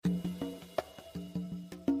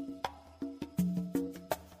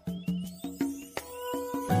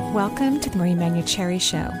Welcome to the Marie Manuchehri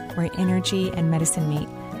Show, where energy and medicine meet.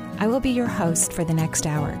 I will be your host for the next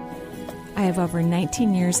hour. I have over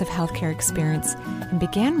 19 years of healthcare experience and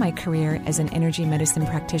began my career as an energy medicine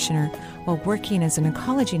practitioner while working as an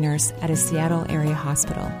oncology nurse at a Seattle area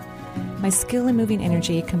hospital. My skill in moving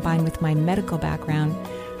energy combined with my medical background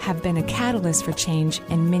have been a catalyst for change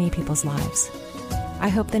in many people's lives. I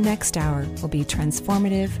hope the next hour will be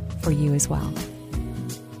transformative for you as well.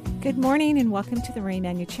 Good morning and welcome to the Marie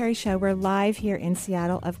Manuchehri Show. We're live here in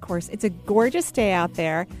Seattle, of course. It's a gorgeous day out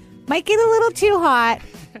there. Might get a little too hot,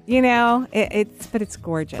 you know, but it's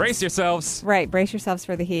gorgeous. Brace yourselves. Right, brace yourselves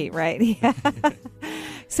for the heat, right? Yeah.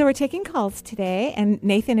 So we're taking calls today, and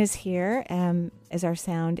Nathan is here as our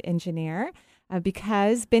sound engineer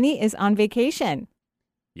because Benny is on vacation.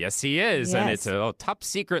 Yes, he is, Yes. and it's a top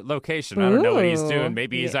secret location. I don't know what he's doing. Ooh.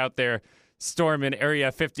 Maybe he's out there storming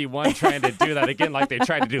Area 51 trying to do that again like they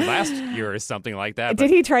tried to do last year or something like that. Did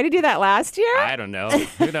he try to do that last year? I don't know.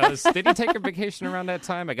 Who knows? Did he take a vacation around that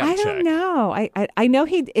time? I got to check. I don't know. I know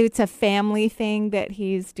it's a family thing that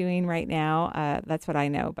he's doing right now. That's what I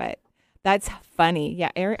know, but that's funny.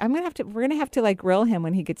 Yeah, Eric, we're gonna have to like grill him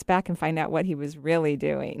when he gets back and find out what he was really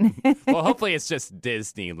doing. Well, hopefully it's just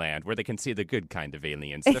Disneyland where they can see the good kind of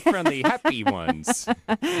aliens, the friendly, happy ones.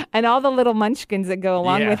 And all the little munchkins that go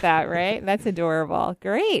along Yeah. with that, right? That's adorable.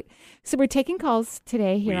 Great. So we're taking calls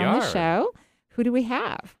today here We on the are. show. Who do we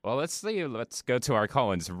have? Well, let's see. Let's go to our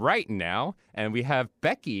call-ins right now. And we have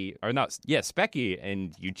Becky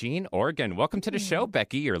in Eugene, Oregon. Welcome to the show,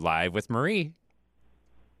 Becky. You're live with Marie.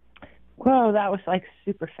 Whoa, that was like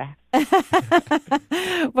super fast.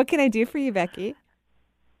 What can I do for you, Becky?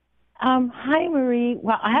 Hi, Marie.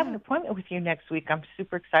 Well, I have an appointment with you next week. I'm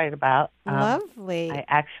super excited about. Lovely.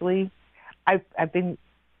 I've been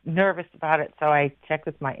nervous about it, so I checked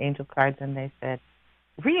with my angel cards, and they said,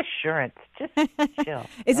 reassurance, just chill.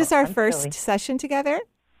 Is this our I'm first silly. session together?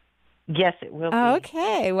 Yes, it will be.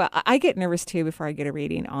 Okay. Well, I get nervous too before I get a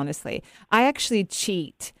reading, honestly. I actually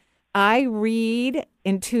cheat. I read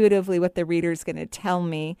intuitively what the reader's going to tell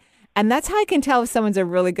me. And that's how I can tell if someone's a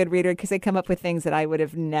really good reader because they come up with things that I would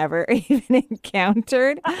have never even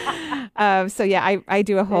encountered. So, yeah, I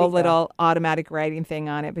do a whole little automatic writing thing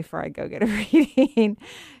on it before I go get a reading.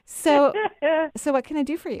 So what can I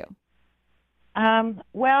do for you?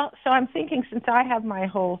 Well, so I'm thinking since I have my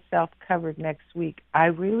whole self covered next week, I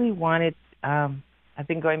really wanted, I've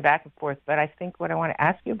been going back and forth, but I think what I want to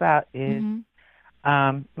ask you about is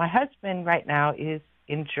my husband right now is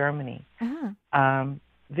in Germany,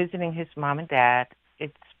 visiting his mom and dad.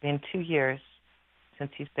 It's been 2 years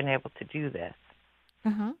since he's been able to do this.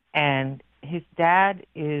 And his dad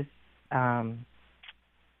is,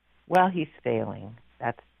 he's failing.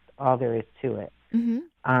 That's all there is to it.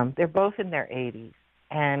 They're both in their 80s.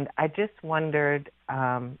 And I just wondered,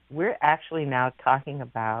 we're actually now talking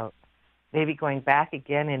about maybe going back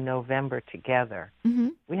again in November together.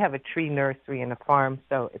 We have a tree nursery and a farm,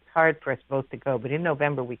 so it's hard for us both to go, but in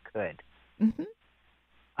November we could.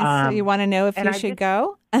 So you want to know if you should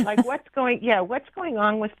go? Like what's going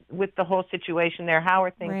on with the whole situation there? How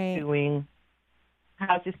are things doing?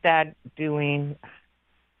 How's his dad doing?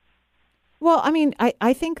 Well, I mean,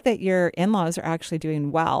 I think that your in-laws are actually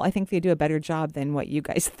doing well. I think they do a better job than what you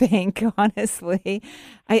guys think, honestly.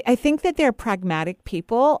 I think that they're pragmatic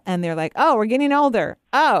people, and they're like, oh, we're getting older.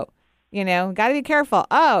 Oh, got to be careful.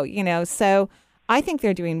 Oh, so I think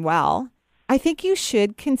they're doing well. I think you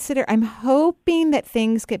should consider, I'm hoping that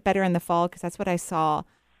things get better in the fall, because that's what I saw.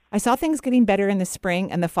 I saw things getting better in the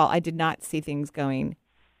spring and the fall. I did not see things going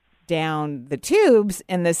down the tubes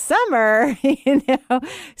in the summer,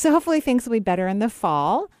 So hopefully things will be better in the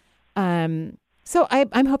fall. So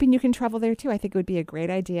I'm hoping you can travel there too. I think it would be a great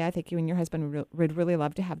idea. I think you and your husband would really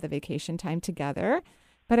love to have the vacation time together.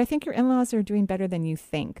 But I think your in-laws are doing better than you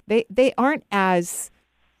think. They're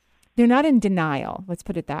not in denial. Let's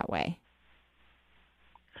put it that way.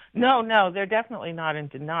 No, they're definitely not in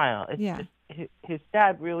denial. It's just his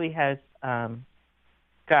dad really has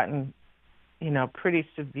gotten pretty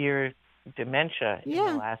severe dementia in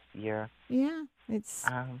the last year. Yeah, it's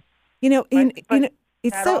that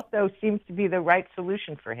also seems to be the right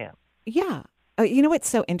solution for him. Yeah, what's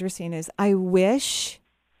so interesting is I wish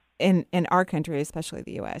in our country, especially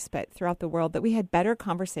the U.S., but throughout the world, that we had better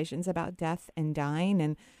conversations about death and dying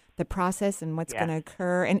and the process and what's going to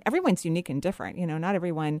occur. And everyone's unique and different. Not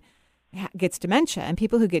everyone gets dementia, and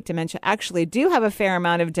people who get dementia actually do have a fair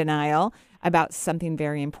amount of denial about something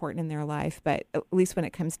very important in their life. But at least when it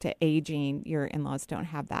comes to aging, your in-laws don't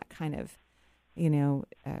have that kind of,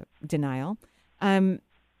 denial.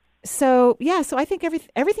 So I think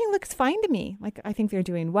everything looks fine to me. Like, I think they're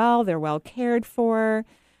doing well. They're well cared for.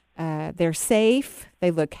 they're safe.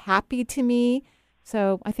 They look happy to me.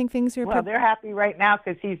 So I think things are. Well, they're happy right now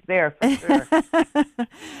because he's there for sure.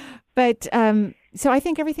 But so I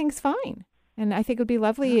think everything's fine, and I think it would be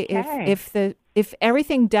lovely if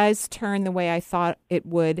everything does turn the way I thought it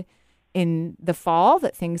would in the fall,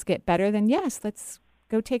 that things get better. Then yes, let's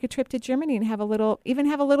go take a trip to Germany and have a little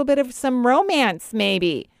bit of some romance,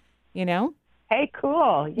 maybe. You know? Hey,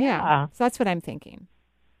 cool. Yeah. So that's what I'm thinking.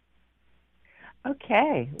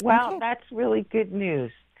 Okay. Well, that's really good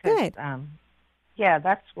news. Good. Yeah,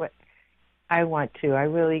 that's what I want to.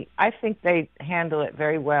 I think they handle it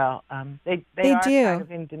very well. They are do. kind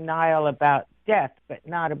of in denial about death, but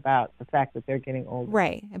not about the fact that they're getting older.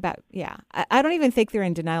 Right. I don't even think they're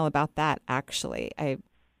in denial about that, actually. I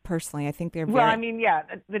think they're very... Well, I mean, yeah,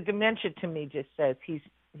 the dementia to me just says he's,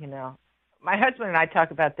 my husband and I talk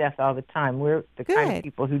about death all the time. We're the kind of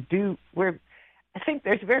people who do, I think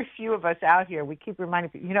there's very few of us out here. We keep reminding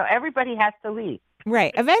people, everybody has to leave.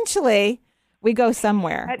 Right. Eventually, we go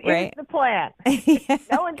somewhere, that right? is the plan. Yeah,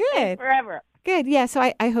 no one's staying forever. Good. Yeah.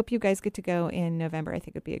 So I hope you guys get to go in November. I think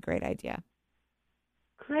it would be a great idea.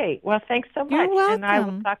 Great. Well, thanks so much. You're welcome. And I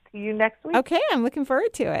will talk to you next week. Okay. I'm looking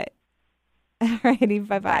forward to it. All righty.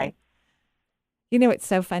 Bye-bye. Bye. It's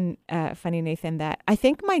so funny, Nathan, that I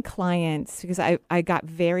think my clients, because I got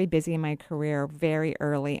very busy in my career very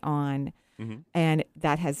early on, and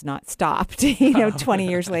that has not stopped, 20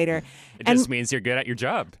 years later. It just means you're good at your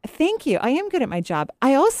job. Thank you. I am good at my job.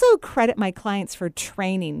 I also credit my clients for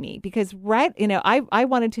training me because, I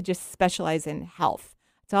wanted to just specialize in health.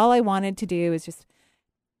 That's all I wanted to do is just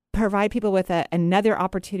provide people with another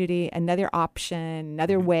opportunity, another option,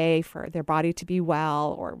 another way for their body to be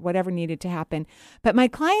well or whatever needed to happen. But my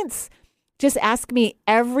clients just ask me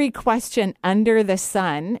every question under the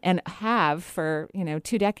sun and have for, 2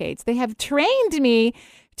 decades. They have trained me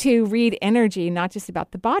to read energy, not just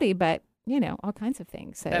about the body, but, all kinds of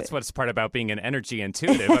things. So that's what's part about being an energy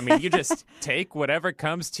intuitive. I mean, you just take whatever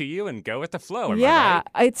comes to you and go with the flow. Yeah,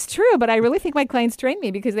 right? It's true. But I really think my clients trained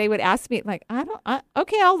me because they would ask me like,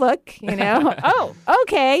 okay, I'll look, oh,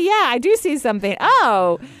 okay. Yeah, I do see something.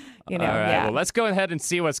 Oh, All right, yeah. Well, let's go ahead and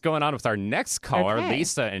see what's going on with our next caller, Okay.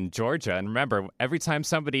 Lisa in Georgia. And remember, every time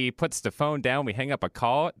somebody puts the phone down, we hang up a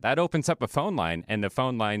call, that opens up a phone line. And the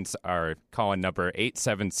phone lines are calling number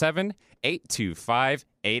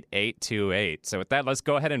 877-825-8828. So with that, let's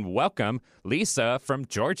go ahead and welcome Lisa from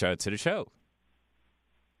Georgia to the show.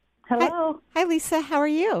 Hello. Hi, Lisa. How are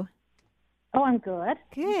you? Oh, I'm good.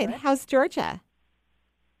 Good. How's Georgia?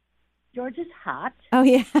 Georgia's hot. Oh,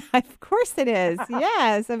 yeah. Of course it is.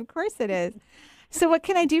 Yes, of course it is. So what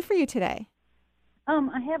can I do for you today?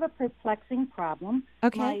 I have a perplexing problem.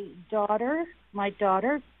 Okay. My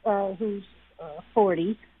daughter, who's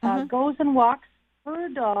 40, goes and walks her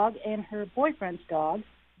dog and her boyfriend's dog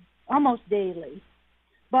almost daily.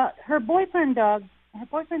 But her boyfriend's dog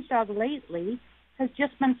lately has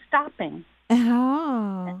just been stopping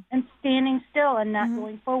Oh. and standing still and not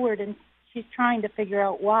going forward. And she's trying to figure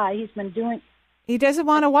out why he's been doing. He doesn't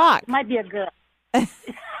want to walk. Might be a girl.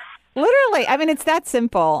 Literally. I mean, it's that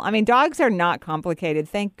simple. I mean, dogs are not complicated.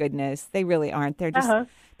 Thank goodness. They really aren't. They're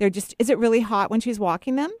just, is it really hot when she's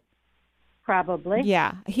walking them? Probably.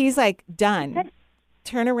 Yeah. He's like, done.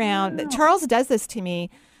 Turn around. Charles does this to me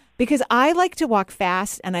because I like to walk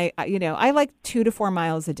fast and I like 2 to 4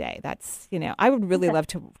 miles a day. That's, I would really love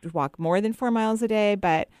to walk more than 4 miles a day,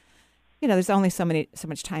 but there's only so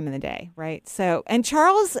much time in the day, right? So, and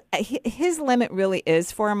Charles, his limit really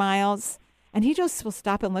is 4 miles. And he just will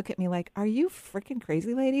stop and look at me like, are you freaking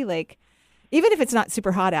crazy, lady? Like, even if it's not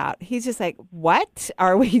super hot out, he's just like, what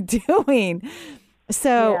are we doing?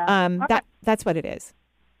 So that's what it is.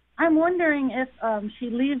 I'm wondering if she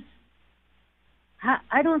leaves.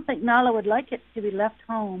 I don't think Nala would like it to be left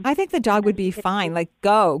home. I think the dog would be fine. Like,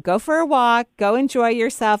 go for a walk, go enjoy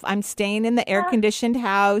yourself. I'm staying in the air-conditioned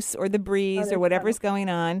house or the breeze or whatever's going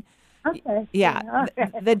on. Okay. Yeah, Okay.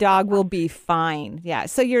 the dog will be fine. Yeah,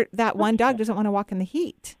 so that one dog doesn't want to walk in the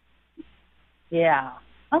heat. Yeah.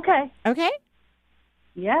 Okay. Okay?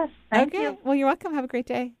 Yes. Thank you. Well, you're welcome. Have a great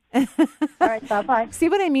day. All right. Bye-bye. See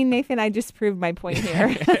what I mean, Nathan? I just proved my point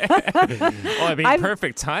here. Well,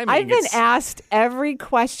 perfect timing. I've been asked every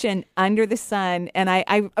question under the sun, and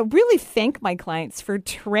I really thank my clients for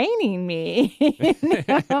training me,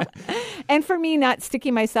 and for me not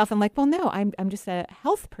sticking myself and like, well, no, I'm just a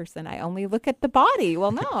health person. I only look at the body.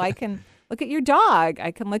 Well, no, I can look at your dog.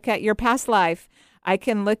 I can look at your past life. I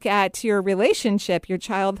can look at your relationship, your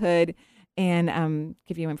childhood. and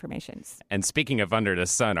give you information. And speaking of Under the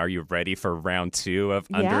Sun, are you ready for round 2 of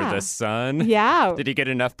Under the Sun? Yeah. Did you get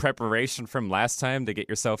enough preparation from last time to get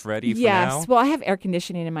yourself ready for Yes. now? Well, I have air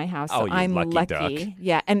conditioning in my house, so you I'm lucky duck.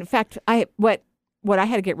 Yeah. And in fact, what I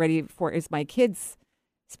had to get ready for is my kids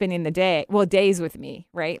spending the days with me,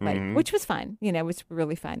 right? Like, which was fun. It was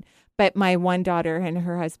really fun. But my one daughter and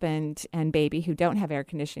her husband and baby who don't have air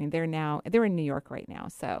conditioning, they're in New York right now.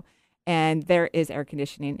 So, and there is air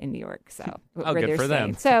conditioning in New York. So, where good they're for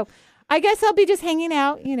them. staying. So, I guess I'll be just hanging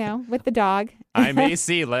out, with the dog. I'm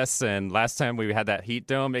AC. Listen, last time we had that heat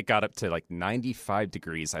dome, it got up to like 95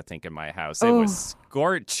 degrees, I think, in my house. It was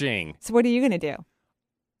scorching. So, what are you going to do?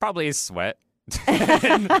 Probably sweat.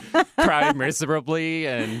 And cry miserably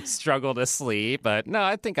and struggle to sleep, but no,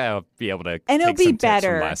 I think I'll be able to. And it'll take some be better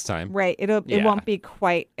tips from last time, right? It won't be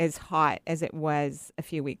quite as hot as it was a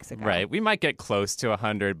few weeks ago, right? We might get close to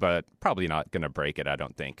 100, but probably not going to break it. I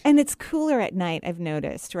don't think. And it's cooler at night. I've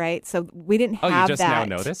noticed, right? So we didn't have that. Oh, you just now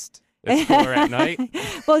noticed? It's cooler at night?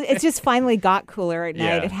 Well, it just finally got cooler at night.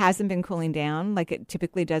 Yeah. It hasn't been cooling down like it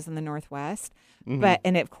typically does in the Northwest.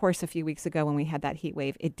 And of course, a few weeks ago when we had that heat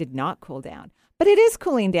wave, it did not cool down. But it is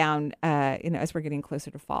cooling down, as we're getting closer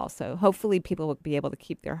to fall. So hopefully people will be able to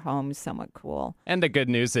keep their homes somewhat cool. And the good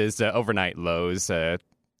news is overnight lows,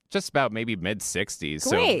 just about maybe mid-60s.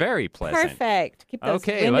 Great. So very pleasant. Perfect. Keep those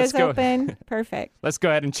windows let's go. open. Perfect. Let's go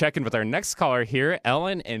ahead and check in with our next caller here,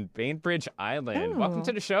 Ellen in Bainbridge Island. Oh. Welcome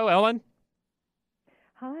to the show, Ellen.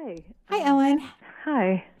 Hi. Hi, Ellen.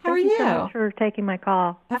 Hi. How are Thank you you? so much for taking my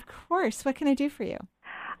call. Of course. What can I do for you?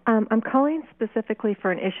 I'm calling specifically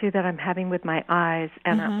for an issue that I'm having with my eyes,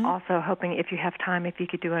 and I'm also hoping, if you have time, if you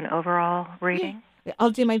could do an overall reading. I'll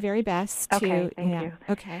do my very best to. Okay, thank you.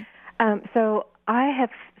 Okay. So I have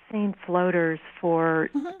seen floaters for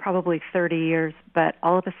probably 30 years, but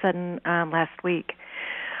all of a sudden last week,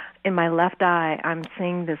 in my left eye, I'm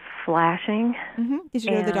seeing this flashing. Did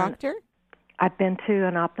you go to the doctor? I've been to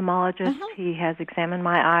an ophthalmologist. He has examined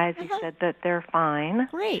my eyes. He said that they're fine.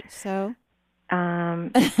 Great. So.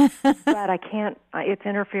 But I can't, it's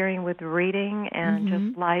interfering with reading and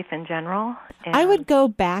just life in general. And I would go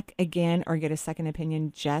back again or get a second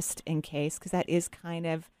opinion just in case, because that is kind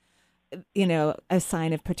of, a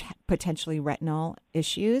sign of potentially retinal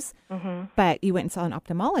issues. But you went and saw an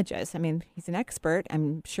ophthalmologist. I mean, he's an expert.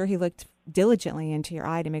 I'm sure he looked diligently into your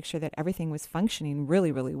eye to make sure that everything was functioning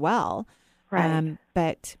really, really well. Right.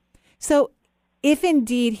 But so if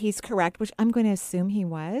indeed he's correct, which I'm going to assume he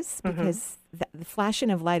was, because the flashing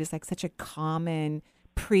of light is like such a common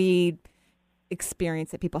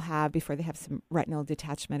experience that people have before they have some retinal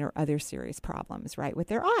detachment or other serious problems, right, with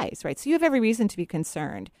their eyes, right? So you have every reason to be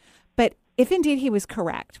concerned. But if indeed he was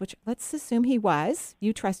correct, which let's assume he was,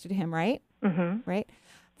 you trusted him, right? Right?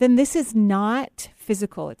 Then this is not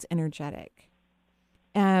physical, it's energetic.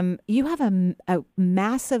 You have a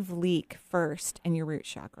massive leak first in your root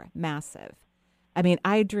chakra, massive. I mean,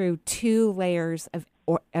 I drew 2 layers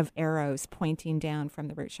of arrows pointing down from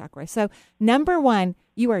the root chakra. So, number one,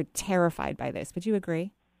 you are terrified by this. Would you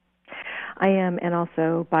agree? I am, and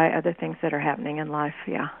also by other things that are happening in life,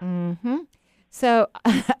 yeah. So,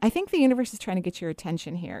 I think the universe is trying to get your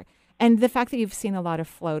attention here. And the fact that you've seen a lot of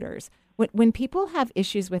floaters. When people have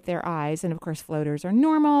issues with their eyes, and of course floaters are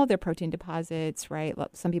normal, they're protein deposits, right?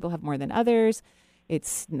 Some people have more than others.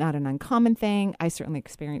 It's not an uncommon thing. I certainly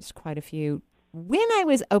experienced quite a few when I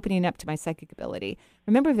was opening up to my psychic ability.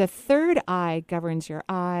 Remember, the third eye governs your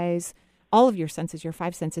eyes, all of your senses, your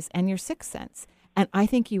 5 senses, and your 6th sense. And I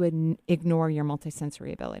think you would ignore your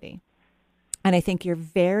multisensory ability. And I think you're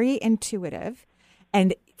very intuitive.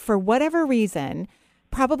 And for whatever reason,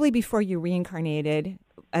 probably before you reincarnated,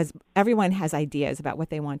 as everyone has ideas about what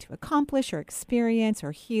they want to accomplish or experience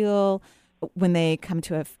or heal when they come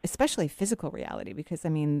to especially physical reality, because I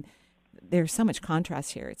mean, there's so much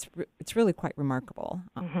contrast here. It's really quite remarkable,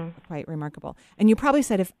 quite remarkable. And you probably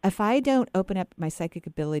said, if I don't open up my psychic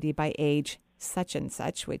ability by age such and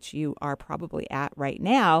such, which you are probably at right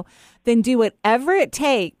now, then do whatever it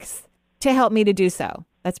takes to help me to do so.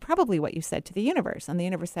 That's probably what you said to the universe. And the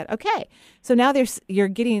universe said, okay. So now the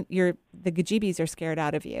gajibis are scared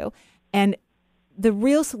out of you. And the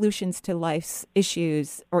real solutions to life's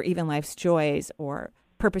issues or even life's joys or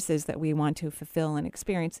purposes that we want to fulfill and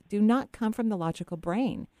experience do not come from the logical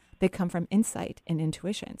brain. They come from insight and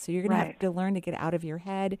intuition. So you're going to have to learn to get out of your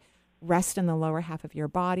head, rest in the lower half of your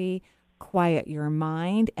body, quiet your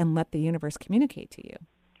mind, and let the universe communicate to you.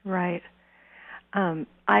 Right.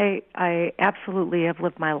 I absolutely have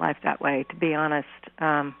lived my life that way, to be honest.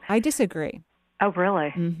 I disagree. Oh,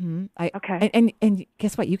 really? Mm-hmm. Okay. And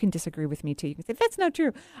guess what? You can disagree with me too. You can say, that's not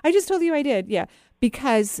true. I just told you I did. Yeah.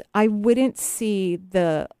 Because I wouldn't see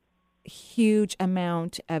the huge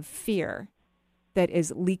amount of fear that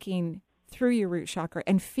is leaking through your root chakra.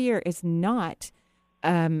 And fear is not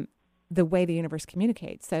the way the universe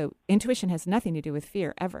communicates. So intuition has nothing to do with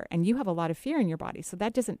fear ever. And you have a lot of fear in your body. So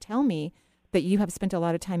that doesn't tell me that you have spent a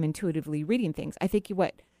lot of time intuitively reading things. I think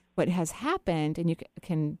what has happened, and you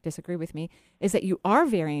can disagree with me, is that you are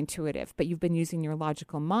very intuitive, but you've been using your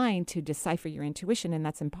logical mind to decipher your intuition, and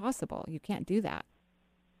that's impossible. You can't do that.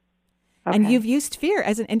 Okay. And you've used fear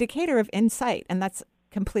as an indicator of insight, and that's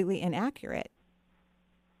completely inaccurate.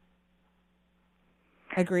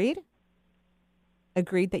 Agreed?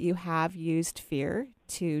 Agreed that you have used fear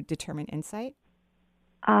to determine insight?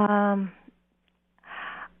 I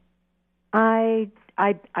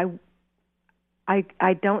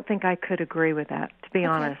don't think I could agree with that, to be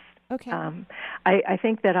honest. Okay. I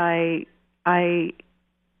think that I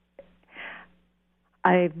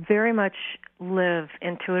very much live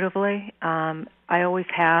intuitively. I always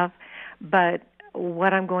have, but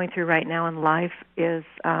what I'm going through right now in life is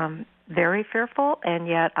very fearful, and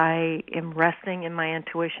yet I am resting in my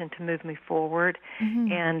intuition to move me forward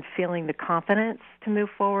and feeling the confidence to move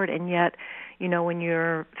forward. And yet, when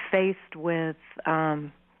you're faced with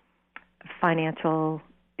financial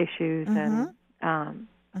issues and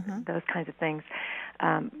those kinds of things,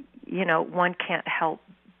 one can't help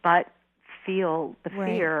but feel the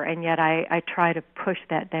fear, and yet I try to push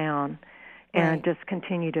that down and just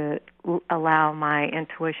continue to allow my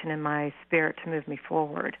intuition and my spirit to move me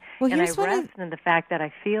forward. Well, and I rest in the fact that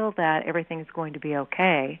I feel that everything's going to be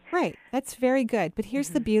okay. Right. That's very good. But here's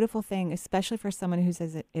the beautiful thing, especially for someone who's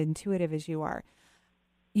as intuitive as you are.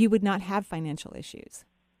 You would not have financial issues.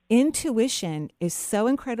 Intuition is so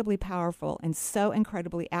incredibly powerful and so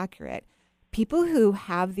incredibly accurate. People who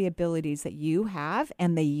have the abilities that you have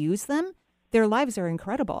and they use them, their lives are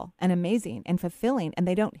incredible and amazing and fulfilling, and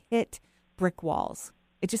they don't hit brick walls.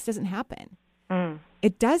 It just doesn't happen.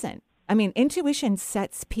 It doesn't. I mean, intuition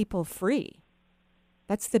sets people free.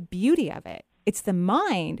 That's the beauty of it. It's the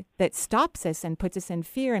mind that stops us and puts us in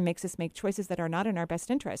fear and makes us make choices that are not in our best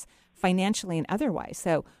interest, financially and otherwise.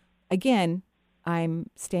 So again, I'm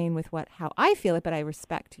staying with how I feel it, but I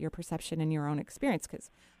respect your perception and your own experience because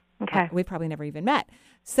we probably never even met.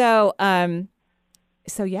 So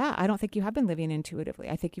yeah, I don't think you have been living intuitively.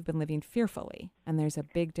 I think you've been living fearfully, and there's a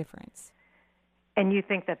big difference. And you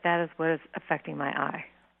think that is what is affecting my eye?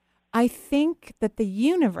 I think that the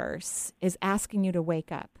universe is asking you to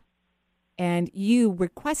wake up, and you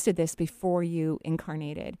requested this before you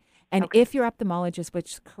incarnated. And if your ophthalmologist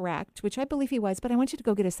was correct, which I believe he was, but I want you to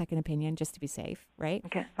go get a second opinion just to be safe, right?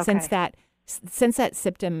 Okay. Since that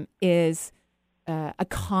symptom is a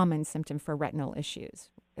common symptom for retinal issues.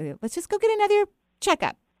 Let's just go get another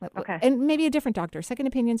checkup. Okay. And maybe a different doctor. Second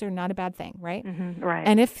opinions are not a bad thing, right? Right.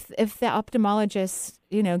 And if the ophthalmologist,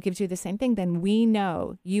 gives you the same thing, then we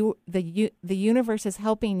know the universe is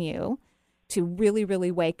helping you to really,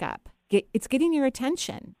 really wake up. It's getting your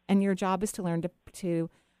attention, and your job is to learn to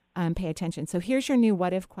pay attention. So here's your new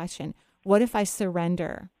what if question. What if I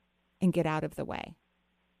surrender and get out of the way?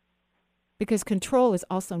 Because control is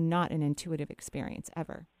also not an intuitive experience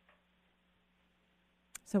ever.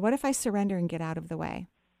 So what if I surrender and get out of the way?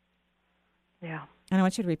 Yeah. And I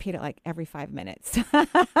want you to repeat it like every 5 minutes.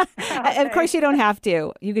 Of course, you don't have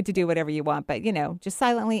to. You get to do whatever you want, but, just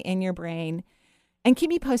silently in your brain. And keep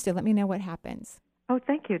me posted. Let me know what happens. Oh,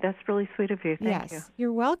 thank you. That's really sweet of you. Thank you. Yes,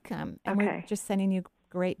 you're welcome. And we're just sending you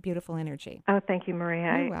great, beautiful energy. Oh, thank you, Maria.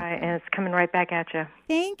 And it's coming right back at you.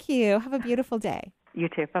 Thank you. Have a beautiful day. You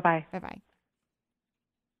too. Bye-bye. Bye-bye.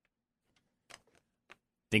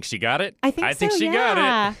 Think she got it? I think she got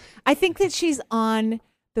it. I think that she's on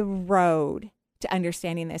the road to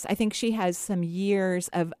understanding this. I think she has some years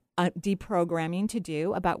of deprogramming to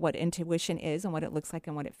do about what intuition is and what it looks like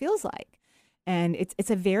and what it feels like. And it's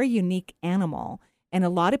a very unique animal. And a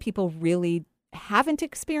lot of people really haven't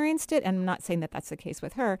experienced it. And I'm not saying that that's the case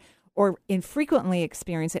with her, or infrequently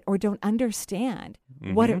experience it, or don't understand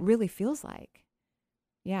what it really feels like.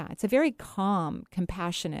 Yeah, it's a very calm,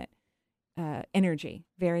 compassionate energy.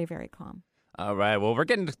 Very, very calm. All right. Well, we're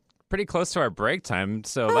getting pretty close to our break time.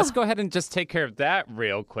 So let's go ahead and just take care of that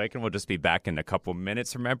real quick, and we'll just be back in a couple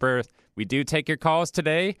minutes. Remember, we do take your calls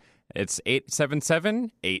today. It's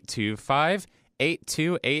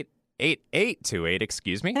 877-825-8828,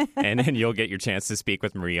 excuse me. And then you'll get your chance to speak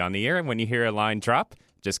with Marie on the air. And when you hear a line drop,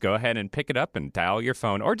 just go ahead and pick it up and dial your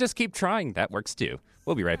phone, or just keep trying. That works too.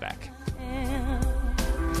 We'll be right back.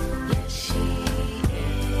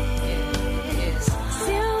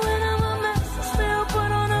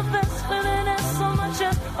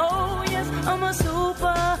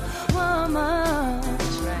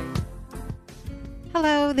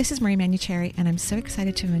 Hello, this is Marie Manucherry, and I'm so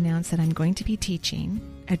excited to announce that I'm going to be teaching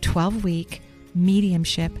a 12-week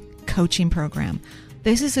mediumship coaching program.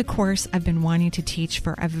 This is a course I've been wanting to teach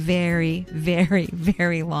for a very, very,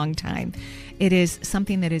 very long time. It is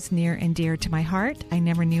something that is near and dear to my heart. I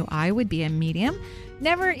never knew I would be a medium.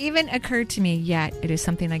 Never even occurred to me, yet it is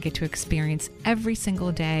something I get to experience every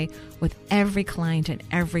single day with every client and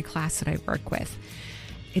every class that I work with.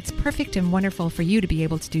 It's perfect and wonderful for you to be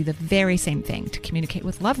able to do the very same thing, to communicate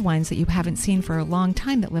with loved ones that you haven't seen for a long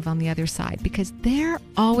time that live on the other side, because they're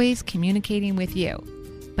always communicating with you.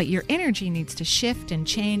 But your energy needs to shift and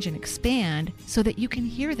change and expand so that you can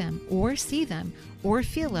hear them or see them or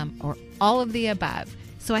feel them or all of the above.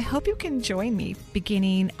 So I hope you can join me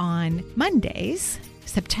beginning on Mondays,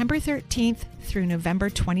 September 13th through November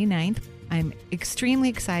 29th. I'm extremely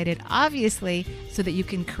excited, obviously, so that you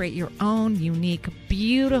can create your own unique,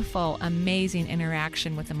 beautiful, amazing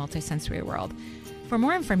interaction with the multisensory world. For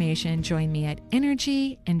more information, join me at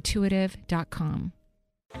energyintuitive.com.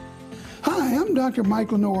 Hi, I'm Dr.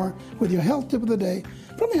 Mike Lenore with your health tip of the day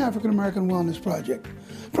from the African American Wellness Project.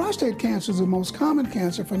 Prostate cancer is the most common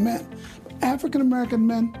cancer for men. African American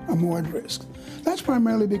men are more at risk. That's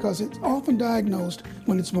primarily because it's often diagnosed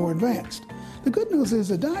when it's more advanced. The good news is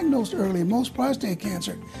that diagnosed early, most prostate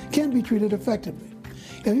cancer can be treated effectively.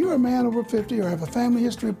 If you're a man over 50 or have a family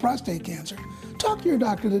history of prostate cancer, talk to your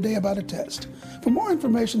doctor today about a test. For more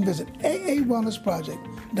information, visit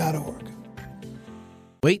aawellnessproject.org.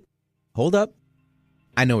 Wait, hold up.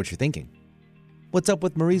 I know what you're thinking. What's up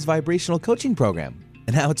with Marie's vibrational coaching program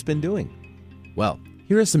and how it's been doing? Well,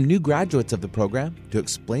 here are some new graduates of the program to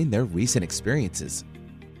explain their recent experiences.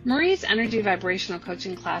 Marie's energy vibrational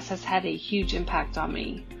coaching class has had a huge impact on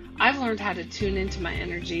me. I've learned how to tune into my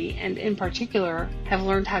energy and in particular have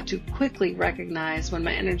learned how to quickly recognize when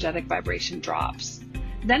my energetic vibration drops.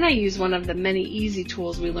 Then I use one of the many easy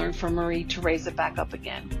tools we learned from Marie to raise it back up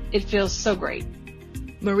again. It feels so great.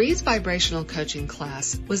 Marie's vibrational coaching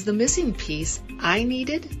class was the missing piece I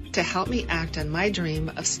needed to help me act on my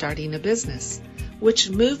dream of starting a business, which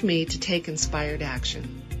moved me to take inspired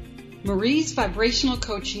action. Marie's vibrational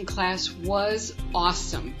coaching class was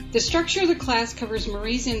awesome. The structure of the class covers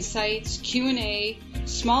Marie's insights, Q&A,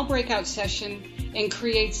 small breakout session, and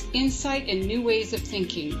creates insight and new ways of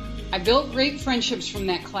thinking. I built great friendships from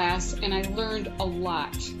that class, and I learned a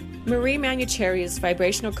lot. Marie Manucherry's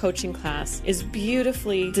vibrational coaching class is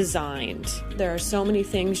beautifully designed. There are so many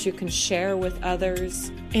things you can share with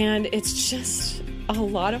others, and it's just a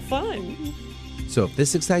lot of fun. So if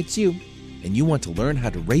this excites you, and you want to learn how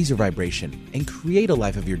to raise your vibration and create a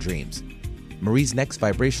life of your dreams, Marie's next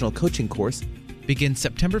vibrational coaching course begins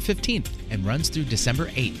September 15th and runs through December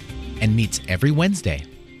 8th and meets every Wednesday.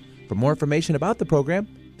 For more information about the program,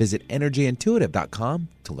 visit energyintuitive.com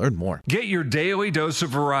to learn more. Get your daily dose of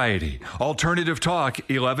variety. Alternative Talk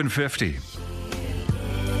 1150.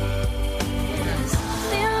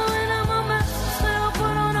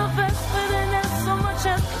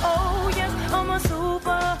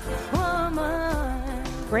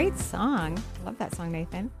 Great song. Love that song,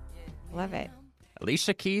 Nathan. Love it.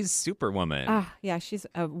 Alicia Keys' Superwoman. Yeah, she's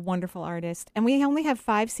a wonderful artist. And we only have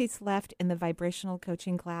 5 seats left in the vibrational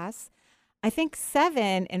coaching class. I think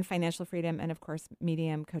 7 in financial freedom, and of course,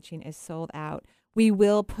 medium coaching is sold out. We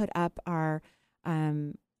will put up our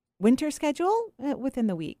winter schedule within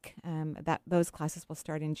the week. Those classes will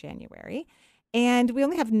start in January. And we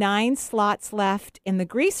only have 9 slots left in the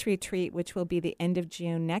Greece retreat, which will be the end of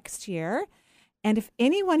June next year. And if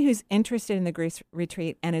anyone who's interested in the Greece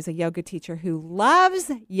retreat and is a yoga teacher who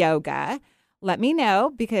loves yoga, let me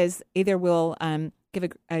know, because either we'll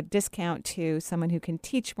give a discount to someone who can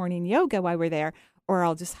teach morning yoga while we're there, or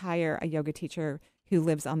I'll just hire a yoga teacher who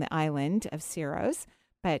lives on the island of Syros.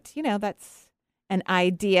 But, that's an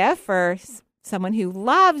idea for someone who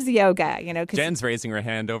loves yoga, 'cause Jen's raising her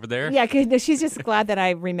hand over there. Yeah, cause she's just glad that I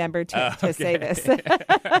remembered to say this.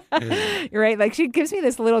 You're right. Like, she gives me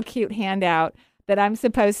this little cute handout that I'm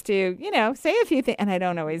supposed to, say a few things, and I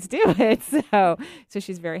don't always do it. So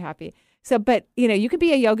she's very happy. So, but, you could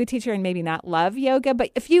be a yoga teacher and maybe not love yoga.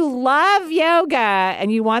 But if you love yoga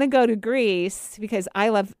and you want to go to Greece, because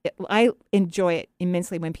I enjoy it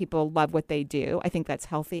immensely when people love what they do. I think that's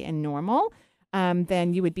healthy and normal.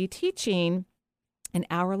 Then you would be teaching an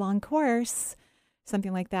hour-long course,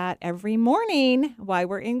 something like that, every morning while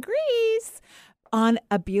we're in Greece on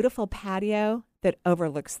a beautiful patio that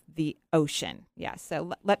overlooks the ocean. Yeah,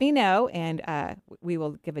 so let me know, and we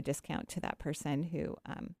will give a discount to that person who,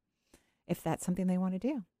 if that's something they want to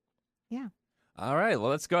do. Yeah. All right, well,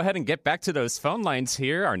 let's go ahead and get back to those phone lines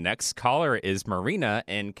here. Our next caller is Marina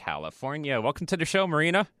in California. Welcome to the show,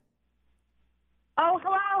 Marina. Oh,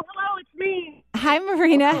 hello. me. Hi,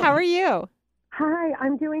 Marina. How are you? Hi,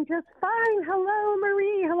 I'm doing just fine. Hello,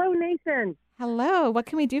 Marie. Hello, Nathan. Hello. What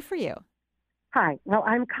can we do for you? Hi. Well,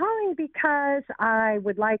 I'm calling because I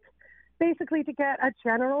would like basically to get a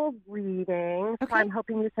general reading. Okay. So I'm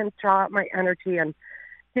hoping you can draw up my energy and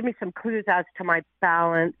give me some clues as to my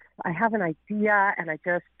balance. I have an idea, and I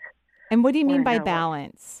just... And what do you mean by wanna know what-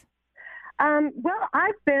 balance? Well,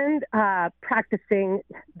 I've been practicing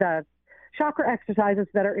the chakra exercises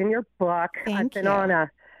that are in your book. I've been on a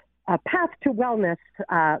path to wellness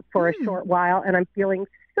for a short while, and I'm feeling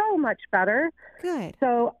so much better. Good.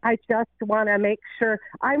 So I just want to make sure.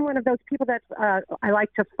 I'm one of those people that I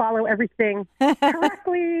like to follow everything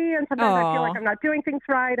correctly, and sometimes I feel like I'm not doing things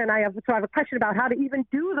right, and I have a question about how to even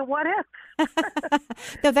do the what if.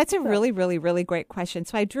 No, that's a really, really, really great question.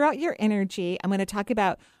 So I drew out your energy. I'm going to talk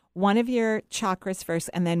about one of your chakras first,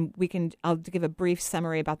 and then I'll give a brief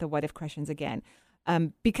summary about the what if questions again,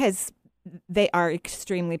 because they are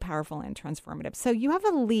extremely powerful and transformative. So you have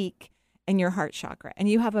a leak in your heart chakra, and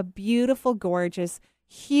you have a beautiful, gorgeous,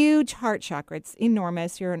 huge heart chakra. It's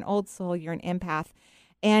enormous. You're an old soul. You're an empath.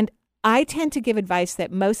 And I tend to give advice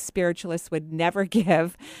that most spiritualists would never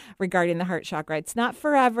give regarding the heart chakra. It's not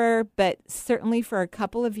forever, but certainly for a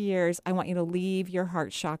couple of years, I want you to leave your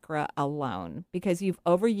heart chakra alone because you've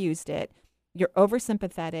overused it. You're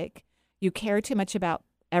oversympathetic. You care too much about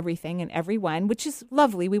everything and everyone, which is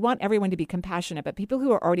lovely. We want everyone to be compassionate, but people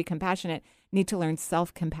who are already compassionate need to learn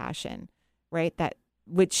self-compassion, right?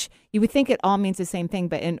 Which you would think it all means the same thing,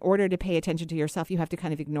 but in order to pay attention to yourself, you have to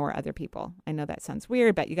kind of ignore other people. I know that sounds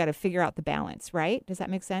weird, but you got to figure out the balance, right? Does that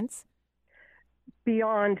make sense?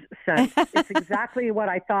 Beyond sense. It's exactly what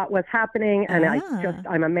I thought was happening, and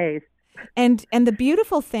I'm amazed. And the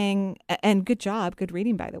beautiful thing, and good job, good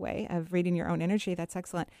reading, by the way, of reading your own energy. That's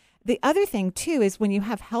excellent. The other thing, too, is when you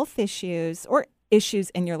have health issues or issues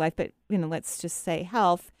in your life, but, let's just say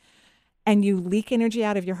health, and you leak energy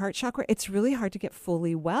out of your heart chakra, it's really hard to get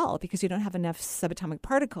fully well because you don't have enough subatomic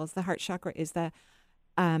particles. The heart chakra is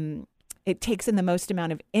it takes in the most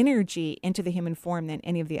amount of energy into the human form than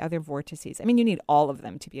any of the other vortices. I mean, you need all of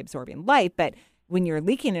them to be absorbing light, but when you're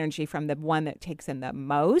leaking energy from the one that takes in the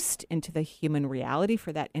most into the human reality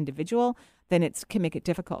for that individual, then it can make it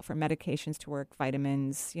difficult for medications to work,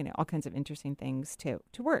 vitamins, all kinds of interesting things to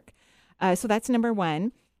work. So that's number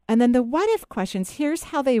one. And then the what if questions, here's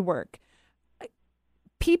how they work.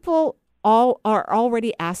 People all are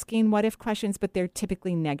already asking what if questions, but they're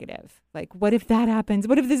typically negative. Like, what if that happens?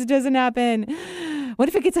 What if this doesn't happen? What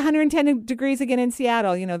if it gets 110 degrees again in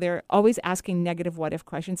Seattle? They're always asking negative what if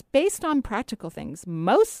questions based on practical things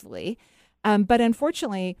mostly. But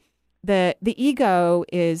unfortunately, the ego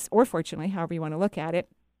is, or fortunately, however you want to look at it,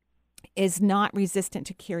 is not resistant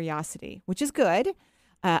to curiosity, which is good.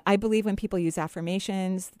 I believe when people use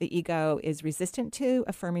affirmations, the ego is resistant to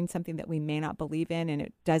affirming something that we may not believe in, and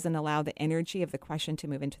it doesn't allow the energy of the question to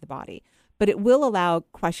move into the body. But it will allow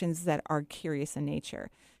questions that are curious in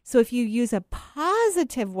nature. So if you use a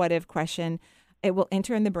positive what-if question, it will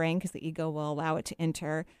enter in the brain because the ego will allow it to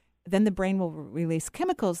enter. Then the brain will release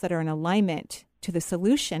chemicals that are in alignment to the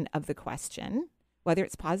solution of the question, whether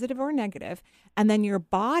it's positive or negative. And then your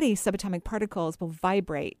body's subatomic particles will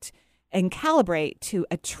vibrate and calibrate to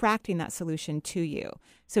attracting that solution to you.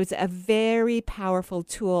 So it's a very powerful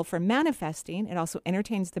tool for manifesting. It also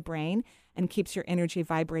entertains the brain and keeps your energy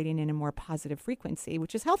vibrating in a more positive frequency,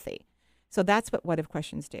 which is healthy. So that's what if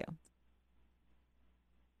questions do.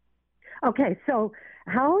 Okay, so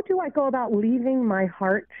how do I go about leaving my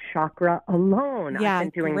heart chakra alone? Yeah,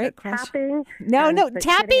 I've been doing great the question. tapping. No,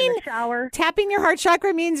 tapping. Tapping your heart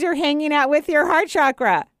chakra means you're hanging out with your heart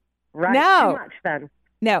chakra. Right, no. Too much then.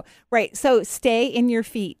 No, right. So stay in your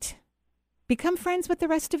feet. Become friends with the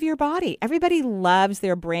rest of your body. Everybody loves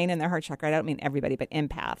their brain and their heart chakra. I don't mean everybody, but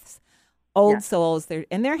empaths. Old souls, they're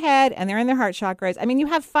in their head and they're in their heart chakras. I mean, you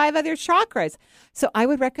have 5 other chakras. So I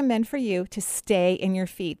would recommend for you to stay in your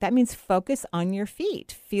feet. That means focus on your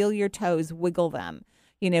feet. Feel your toes, wiggle them.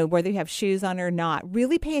 Whether you have shoes on or not.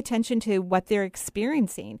 Really pay attention to what they're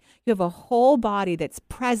experiencing. You have a whole body that's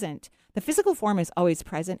present. The physical form is always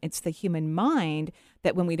present. It's the human mind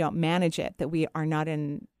that when we don't manage it, that we are not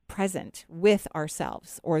in present with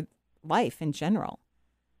ourselves or life in general.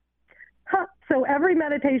 So every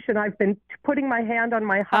meditation I've been putting my hand on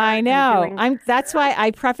my heart. I know. That's why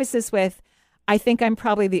I preface this with, I think I'm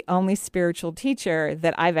probably the only spiritual teacher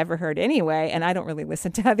that I've ever heard anyway, and I don't really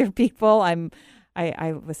listen to other people.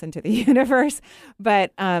 I listen to the universe,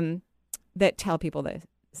 but that tell people to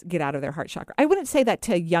get out of their heart chakra. I wouldn't say that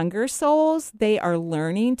to younger souls. They are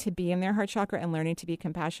learning to be in their heart chakra and learning to be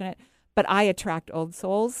compassionate, but I attract old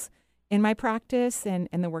souls in my practice and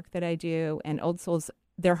the work that I do, and old souls,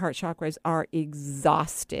 their heart chakras are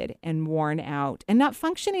exhausted and worn out and not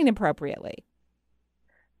functioning appropriately.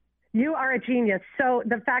 You are a genius. So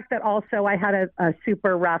the fact that also I had a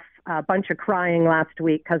super rough bunch of crying last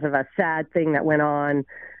week because of a sad thing that went on,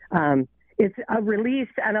 it's a release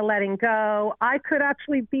and a letting go. I could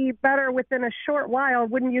actually be better within a short while,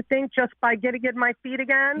 wouldn't you think, just by getting in my feet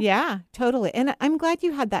again? Yeah, totally. And I'm glad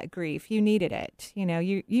you had that grief. You needed it. You know,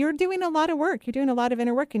 you're doing a lot of work. You're doing a lot of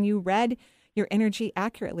inner work, and you read your energy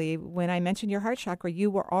accurately. When I mentioned your heart chakra, you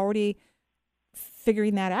were already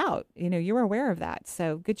figuring that out. You know, you were aware of that.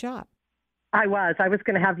 So good job. I was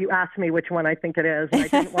going to have you ask me which one I think it is, and I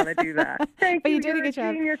didn't want to do that. Thank you. You did a good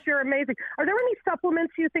job. Genius. You're amazing. Are there any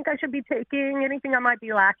supplements you think I should be taking? Anything I might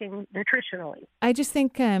be lacking nutritionally? I just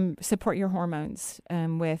think support your hormones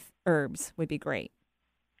with herbs would be great.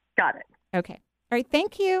 Got it. Okay. All right.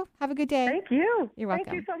 Thank you. Have a good day. Thank you. You're welcome.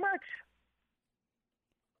 Thank you so much.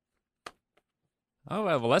 Oh,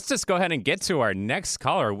 well, let's just go ahead and get to our next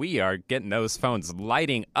caller. We are getting those phones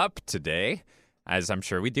lighting up today, as I'm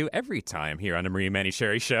sure we do every time here on the Marie and Manny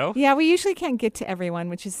Sherry Show. Yeah, we usually can't get to everyone,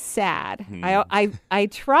 which is sad. I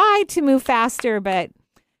try to move faster, but,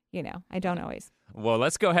 you know, I don't always. Well,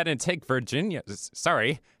 let's go ahead and take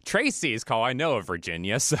Tracy's call. I know of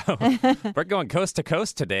Virginia, so we're going coast to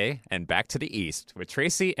coast today and back to the east with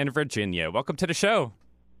Tracy and Virginia. Welcome to the show.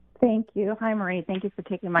 Thank you. Hi, Marie. Thank you for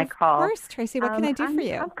taking my call. Of course, Tracy. What can I do for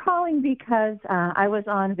you? I'm calling because I was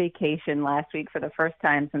on vacation last week for the first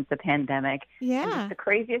time since the pandemic. Yeah. And just the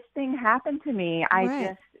craziest thing happened to me.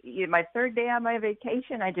 My third day on my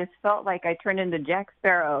vacation, I just felt like I turned into Jack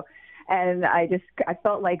Sparrow. And I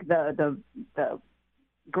felt like the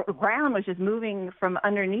ground was just moving from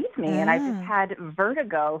underneath me. And I just had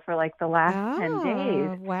vertigo for like the last 10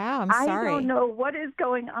 days. Wow. I'm sorry. I don't know what is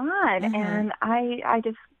going on. And I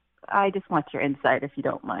just want your insight, if you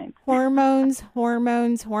don't mind. Hormones.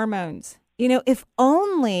 You know, if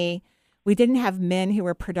only we didn't have men who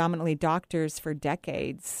were predominantly doctors for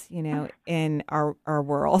decades, you know, in our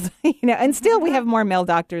world, you know, and still we have more male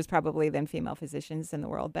doctors probably than female physicians in the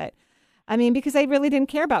world. But I mean, because I really didn't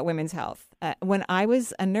care about women's health. When I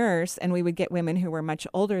was a nurse and we would get women who were much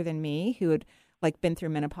older than me, who had like been through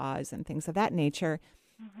menopause and things of that nature,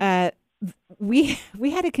 we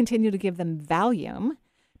had to continue to give them Valium,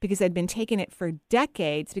 because they'd been taking it for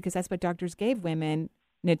decades, because that's what doctors gave women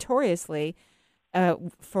notoriously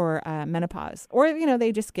for menopause. Or, you know,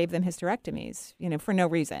 they just gave them hysterectomies, you know, for no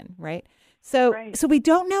reason, right? So we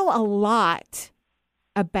don't know a lot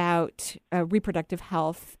about reproductive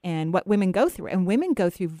health and what women go through. And women go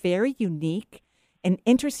through very unique and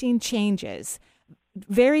interesting changes.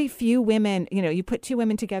 Very few women, you know, you put two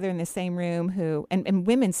women together in the same room and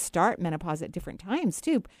women start menopause at different times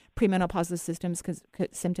too. Premenopausal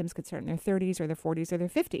symptoms could start in their 30s or their 40s or their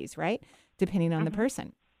 50s, right? Depending on the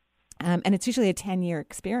person. And it's usually a 10-year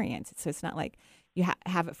experience. So it's not like you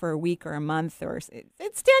have it for a week or a month, or it's 10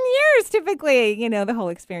 years typically, you know, the whole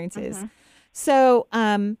experience is. So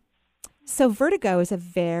vertigo is a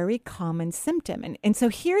very common symptom. And so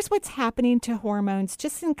here's what's happening to hormones,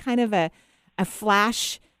 just in kind of a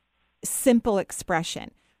flash, simple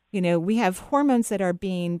expression. You know, we have hormones that are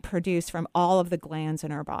being produced from all of the glands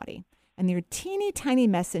in our body, and they're teeny tiny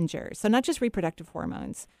messengers. So not just reproductive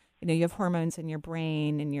hormones. You know, you have hormones in your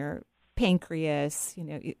brain and your pancreas. You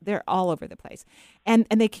know, they're all over the place, and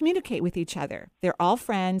they communicate with each other. They're all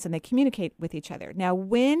friends, and they communicate with each other. Now,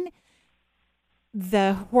 when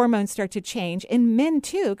the hormones start to change, and men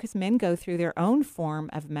too, because men go through their own form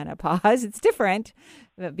of menopause. It's different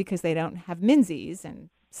because they don't have menses and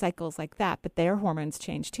cycles like that, but their hormones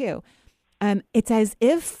change too. It's as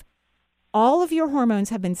if all of your hormones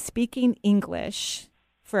have been speaking English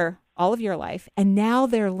for all of your life, and now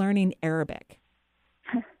they're learning Arabic.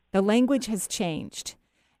 The language has changed.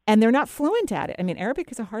 And they're not fluent at it. I mean,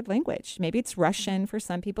 Arabic is a hard language. Maybe it's Russian for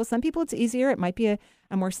some people. Some people it's easier. It might be a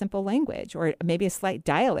more simple language, or maybe a slight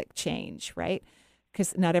dialect change, right?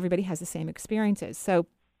 Because not everybody has the same experiences. So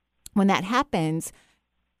when that happens,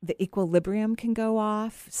 the equilibrium can go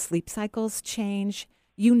off, sleep cycles change,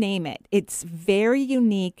 you name it. It's very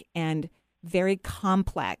unique and very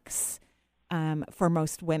complex for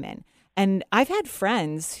most women. And I've had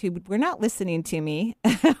friends who were not listening to me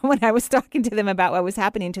when I was talking to them about what was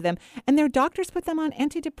happening to them. And their doctors put them on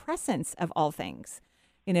antidepressants, of all things,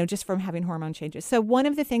 you know, just from having hormone changes. So one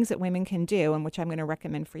of the things that women can do, and which I'm going to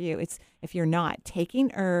recommend for you, it's if you're not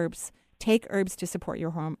taking herbs, take herbs to support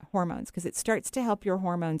your hormones, because it starts to help your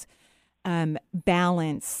hormones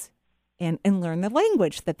balance and learn the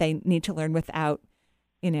language that they need to learn without,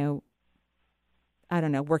 you know, I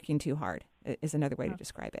don't know, working too hard is another way to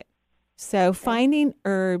describe it. So finding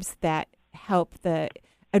herbs that help the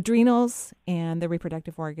adrenals and the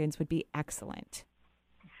reproductive organs would be excellent.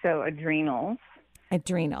 So adrenals.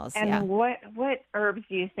 Adrenals, and yeah. what herbs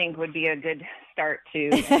do you think would be a good start to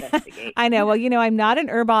investigate? I know. Well, I'm not an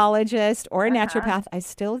herbologist or a naturopath. I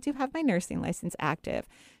still do have my nursing license active.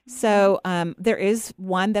 So there is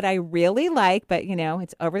one that I really like, but,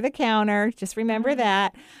 it's over the counter. Just remember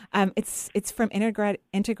that. It's from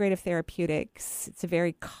Integrative Therapeutics. It's a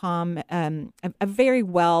very a very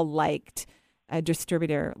well-liked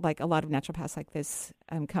distributor, like a lot of naturopaths like this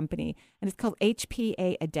company. And it's called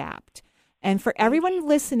HPA Adapt. And for everyone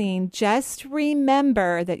listening, just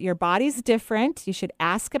remember that your body's different. You should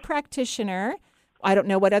ask a practitioner. I don't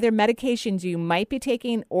know what other medications you might be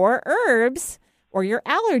taking or herbs or your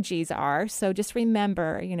allergies are. So just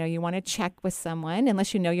remember, you want to check with someone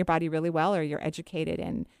unless you know your body really well or you're educated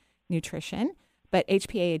in nutrition. But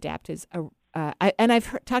HPA Adapt is and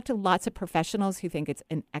I've talked to lots of professionals who think it's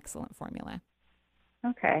an excellent formula.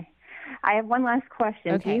 Okay. I have one last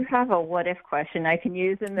question. Okay. Do you have a what-if question I can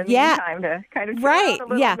use in the meantime to kind of right,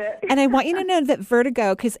 out a little bit? And I want you to know that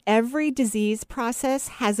vertigo, because every disease process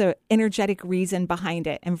has an energetic reason behind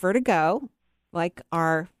it. And vertigo, like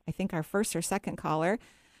I think our first or second caller,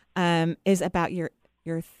 is about your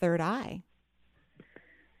third eye.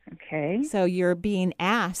 Okay. So you're being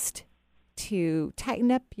asked to tighten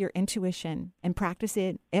up your intuition and practice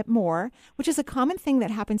it more, which is a common thing that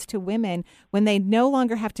happens to women when they no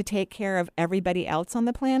longer have to take care of everybody else on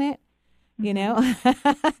the planet. Even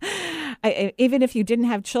if you didn't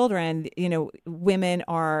have children, women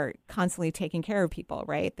are constantly taking care of people,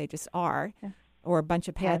 right? They just are, or a bunch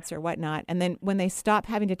of pets or whatnot. And then when they stop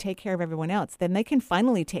having to take care of everyone else, then they can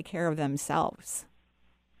finally take care of themselves.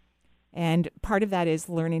 And part of that is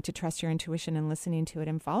learning to trust your intuition and listening to it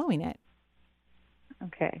and following it.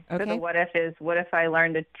 Okay. So the what if is, what if I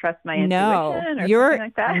learn to trust my intuition or something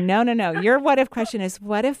like that? No. Your what if question is,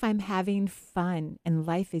 what if I'm having fun and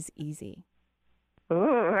life is easy? Ooh,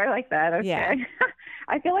 I like that. Okay. Yeah.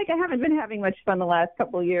 I feel like I haven't been having much fun the last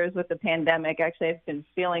couple of years with the pandemic. Actually, I've been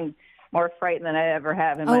feeling more frightened than I ever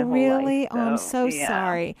have in my whole life. Oh, really? Oh, I'm so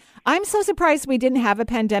sorry. I'm so surprised we didn't have a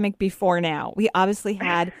pandemic before now. We obviously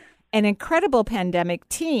had an incredible pandemic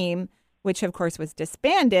team, which of course was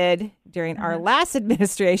disbanded during our last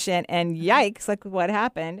administration, and yikes, like what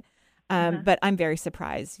happened. But I'm very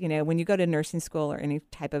surprised. When you go to nursing school or any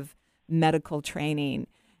type of medical training,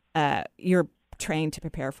 you're trained to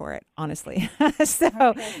prepare for it, honestly. So we're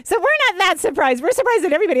not that surprised. We're surprised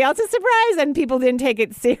that everybody else is surprised and people didn't take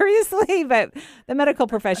it seriously, but the medical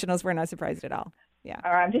professionals were not surprised at all. Yeah.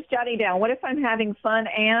 All right, I'm just jotting down. What if I'm having fun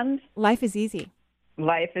and? Life is easy.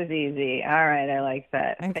 Life is easy. All right. I like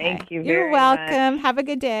that. Okay. Thank you very much. You're welcome. Have a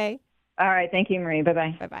good day. All right. Thank you, Marie.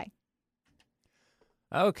 Bye-bye. Bye-bye.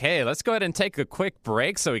 Okay, let's go ahead and take a quick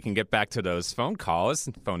break so we can get back to those phone calls.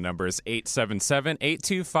 Phone number is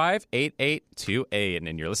 877-825-8828.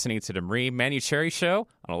 And you're listening to the Marie Manucherry Show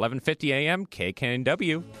on 1150 AM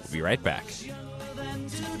KKNW. We'll be right back.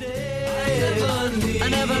 I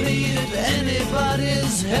never needed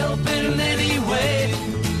anybody's help in any way.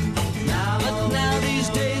 Now these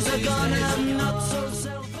days are gone and I'm not so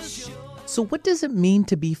self-assured. So what does it mean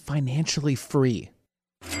to be financially free?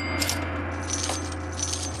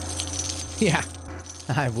 Yeah,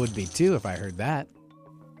 I would be too if I heard that.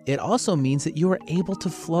 It also means that you are able to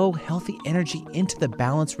flow healthy energy into the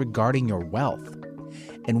balance regarding your wealth.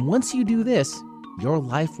 And once you do this, your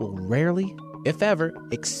life will rarely, if ever,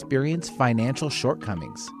 experience financial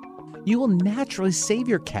shortcomings. You will naturally save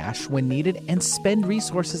your cash when needed and spend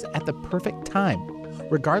resources at the perfect time,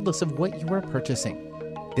 regardless of what you are purchasing.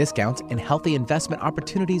 Discounts and healthy investment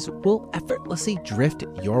opportunities will effortlessly drift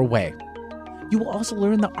your way. You will also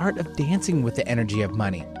learn the art of dancing with the energy of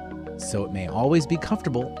money, so it may always be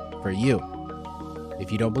comfortable for you.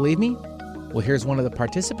 If you don't believe me, well, here's one of the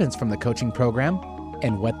participants from the coaching program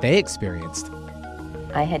and what they experienced.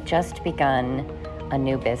 I had just begun a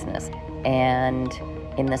new business, and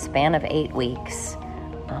in the span of 8 weeks,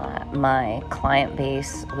 my client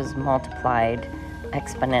base was multiplied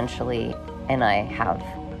exponentially, and I have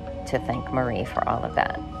to thank Marie for all of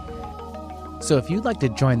that. So if you'd like to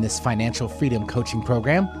join this financial freedom coaching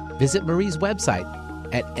program, visit Marie's website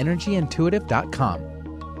at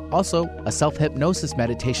energyintuitive.com. Also, a self-hypnosis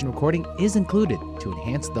meditation recording is included to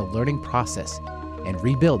enhance the learning process and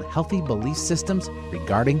rebuild healthy belief systems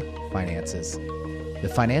regarding finances. The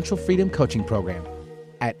Financial Freedom Coaching Program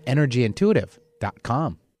at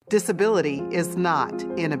energyintuitive.com. Disability is not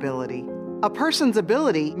inability. A person's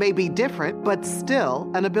ability may be different, but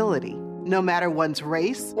still an ability. No matter one's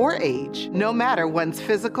race or age, no matter one's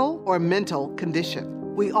physical or mental condition.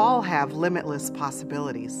 We all have limitless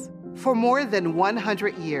possibilities. For more than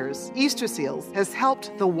 100 years, Easter Seals has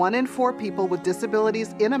helped the 1 in 4 people with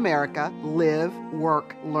disabilities in America live,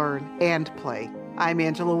 work, learn, and play. I'm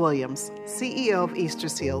Angela Williams, CEO of Easter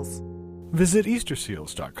Seals. Visit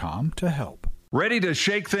easterseals.com to help. Ready to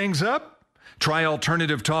shake things up? Try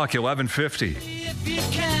Alternative Talk 1150. If you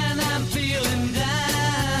can, I'm feeling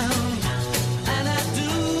down, and I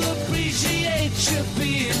do appreciate you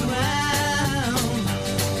being around.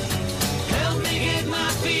 Help me get my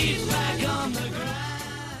feet back on the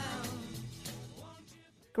ground.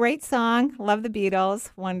 Great song. Love the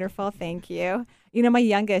Beatles. Wonderful. Thank you. You know, my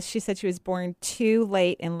youngest, she said she was born too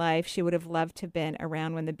late in life. She would have loved to have been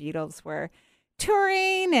around when the Beatles were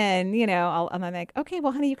touring and, you know, and I'm like, okay,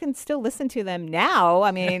 well, honey, you can still listen to them now.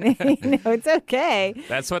 I mean, you know, it's okay.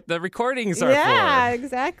 That's what the recordings are for. Yeah,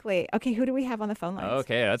 exactly. Okay, who do we have on the phone lines?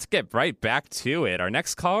 Okay, let's get right back to it. Our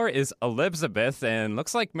next caller is Elizabeth, and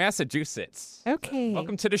looks like Massachusetts. Okay.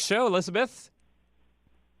 Welcome to the show, Elizabeth.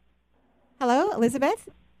 Hello, Elizabeth.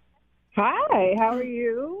 Hi, how are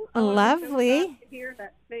you? Lovely. I'm so shocked to hear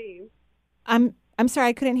that name. I'm sorry,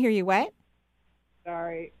 I couldn't hear you. What?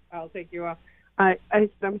 Sorry, I'll take you off.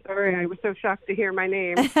 I'm sorry, I was so shocked to hear my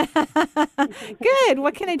name. Good.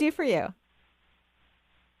 What can I do for you?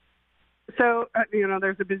 So, you know,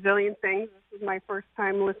 there's a bazillion things. This is my first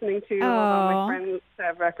time listening to you, although my friends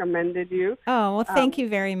have recommended you. Oh, well, thank you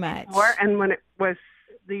very much. And when it was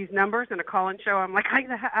these numbers in a call-in show, I'm like, I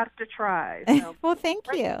have to try. So well, thank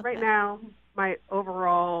you. Right now, my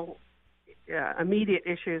overall immediate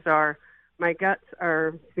issues are my guts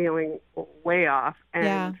are feeling way off,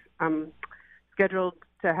 and I'm scheduled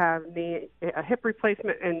to have a hip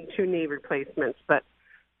replacement and 2 knee replacements. But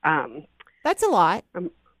that's a lot.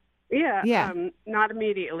 Not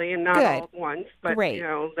immediately and not Good. all at once. But Great. you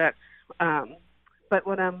know that's. But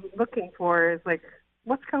what I'm looking for is like,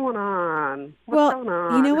 what's going on? What's going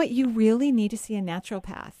on? You know what? You really need to see a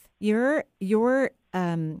naturopath. Your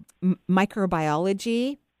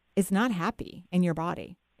microbiology is not happy in your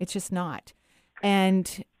body. It's just not.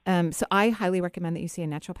 And so I highly recommend that you see a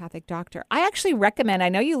naturopathic doctor. I actually recommend, I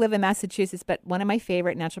know you live in Massachusetts, but one of my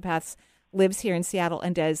favorite naturopaths lives here in Seattle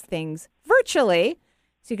and does things virtually.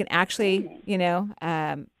 So you can actually, you know,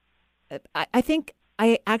 I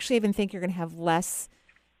actually even think you're going to have less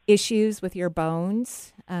issues with your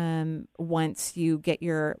bones once you get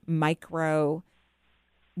your micro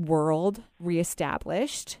world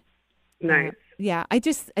reestablished. Nice. I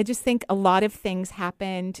just think a lot of things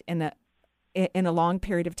happened in a long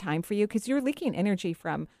period of time for you because you're leaking energy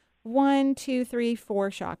from 1, 2, 3, 4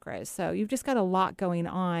 chakras. So you've just got a lot going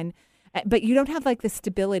on, but you don't have like the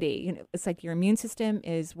stability. You know, it's like your immune system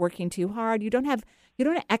is working too hard. You don't have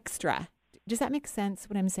extra. Does that make sense?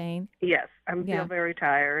 What I'm saying? Yes, I feel very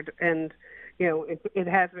tired, and you know it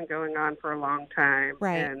has been going on for a long time.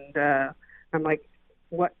 Right. And I'm like,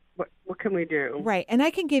 what can we do? Right. And I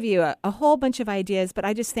can give you a whole bunch of ideas, but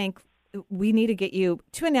I just think we need to get you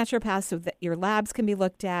to a naturopath so that your labs can be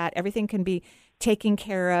looked at, everything can be taken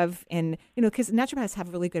care of. And, you know, because naturopaths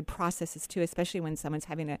have really good processes too, especially when someone's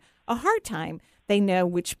having a hard time. They know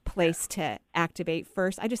which place to activate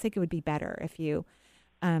first. I just think it would be better if you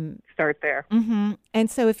start there. Mm-hmm.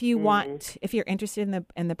 And so if you want, if you're interested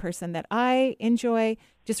in the person that I enjoy,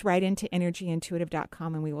 just write into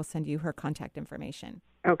energyintuitive.com and we will send you her contact information.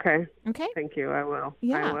 Okay. Okay. Thank you. I will.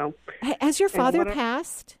 Yeah. I will. Has your father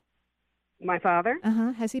passed? My father?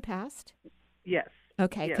 Has he passed? Yes.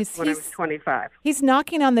 Okay. Yes, when I was 25. He's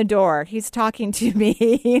knocking on the door. He's talking to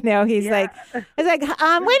me. You know, he's like, wait a minute,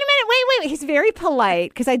 wait. He's very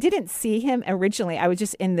polite because I didn't see him originally. I was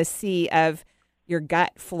just in the sea of your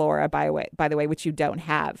gut flora, by the way, which you don't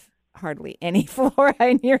have hardly any flora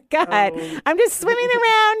in your gut. Oh. I'm just swimming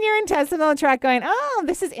around your intestinal tract going, oh,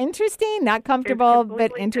 this is interesting, not comfortable,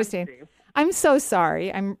 but interesting. Empty. I'm so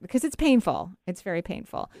sorry. Because it's painful. It's very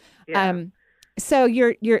painful. Yeah. So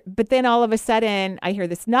but then all of a sudden I hear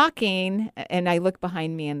this knocking and I look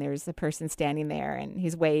behind me and there's a person standing there and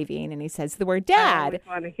he's waving and he says the word dad.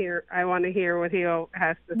 I want to hear what he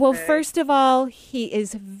has to say. Well, first of all, he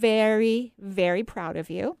is very, very proud of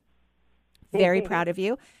you. Very proud of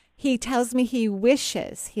you. He tells me he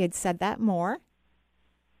wishes he had said that more,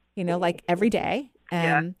 you know, like every day.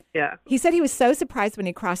 Yeah. He said he was so surprised when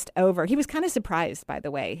he crossed over. He was kind of surprised, by the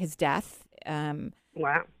way, his death.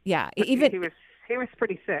 Wow. Yeah. But he was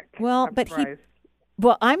pretty sick. Well,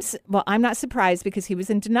 I'm not surprised because he was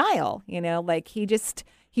in denial, you know, like he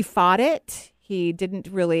fought it. He didn't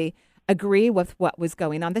really agree with what was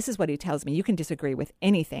going on. This is what he tells me. You can disagree with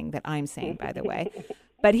anything that I'm saying, by the way.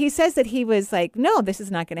 But he says that he was like, no, this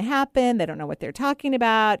is not going to happen. They don't know what they're talking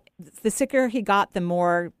about. The sicker he got, the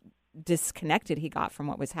more disconnected he got from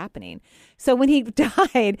what was happening. So when he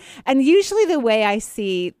died, and usually the way I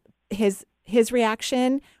see his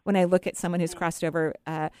reaction when I look at someone who's crossed over,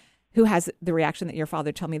 who has the reaction that your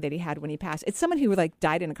father told me that he had when he passed, it's someone who like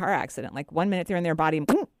died in a car accident. Like 1 minute they're in their body and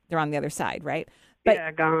boom, they're on the other side, right? But,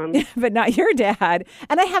 yeah, gone. But not your dad.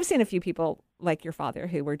 And I have seen a few people like your father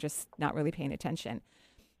who were just not really paying attention.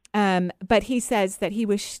 But he says that he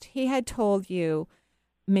wished he had told you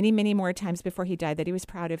many, many more times before he died that he was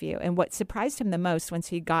proud of you. And what surprised him the most once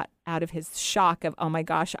he got out of his shock of, oh my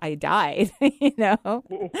gosh, I died, you know,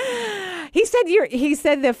 he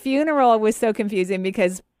said the funeral was so confusing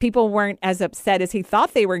because people weren't as upset as he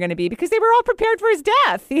thought they were going to be because they were all prepared for his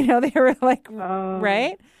death. You know, they were like,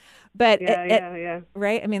 right. But yeah.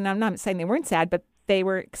 Right. I mean, I'm not saying they weren't sad, but they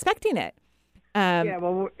were expecting it.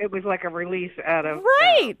 Well, it was like a release out of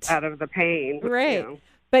the pain. Right. You know.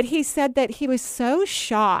 But he said that he was so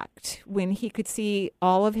shocked when he could see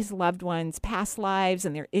all of his loved ones' past lives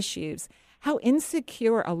and their issues, how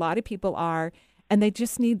insecure a lot of people are, and they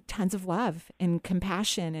just need tons of love and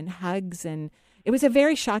compassion and hugs. And it was a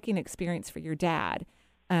very shocking experience for your dad.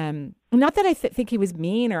 Not that I think he was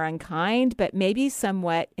mean or unkind, but maybe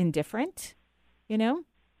somewhat indifferent, you know?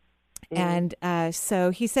 And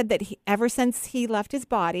so he said that ever since he left his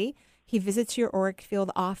body, he visits your auric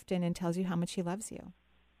field often and tells you how much he loves you.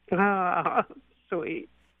 Oh, sweet.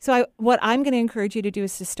 So what I'm going to encourage you to do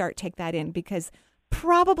is to take that in, because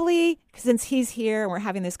probably since he's here and we're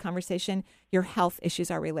having this conversation, your health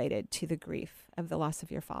issues are related to the grief of the loss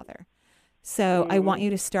of your father. So I want you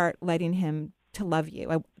to start letting him to love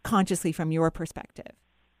you consciously from your perspective.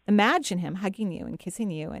 Imagine him hugging you and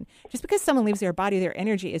kissing you. And just because someone leaves their body, their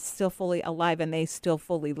energy is still fully alive and they still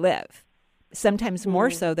fully live, sometimes more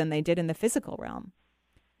so than they did in the physical realm.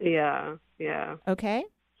 Yeah. Okay?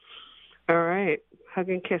 All right. Hug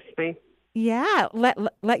and kiss me. Yeah.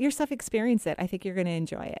 Let yourself experience it. I think you're going to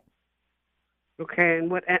enjoy it. Okay. And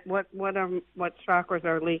what chakras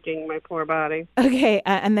are leaking my poor body? Okay.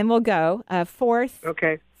 And then we'll go fourth,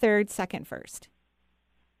 third, second, first.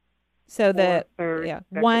 So Fourth, third, second,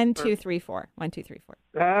 1, first. 2, 3, 4. 1, 2, 3,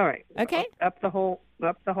 4. All right. Okay. Up the hole.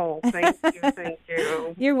 Thank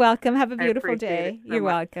you. You're welcome. Have a beautiful I appreciate day. it so You're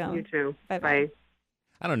much. welcome. You too. Bye-bye. Bye.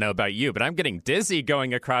 I don't know about you, but I'm getting dizzy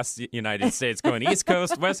going across the United States, going East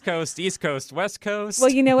Coast, West Coast, East Coast, West Coast.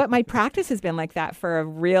 Well, you know what? My practice has been like that for a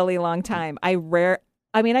really long time. I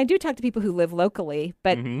do talk to people who live locally,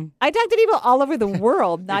 but I talk to people all over the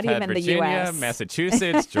world, not We've had even Virginia, the U.S.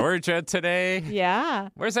 Massachusetts, Georgia today. Yeah.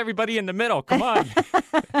 Where's everybody in the middle? Come on.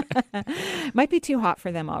 Might be too hot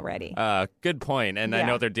for them already. Good point. And I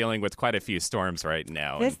know they're dealing with quite a few storms right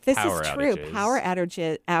now. This is true. Outages. Power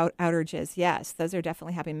outages. Yes, those are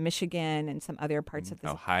definitely happening. Michigan and some other parts of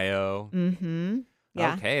Ohio. Mm-hmm.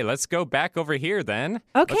 Yeah. Okay, let's go back over here then.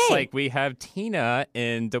 Okay. Looks like we have Tina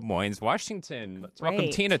in Des Moines, Washington. Let's welcome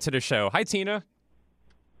Tina to the show. Hi, Tina.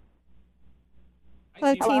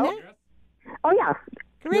 Hello, Tina. Oh, yeah.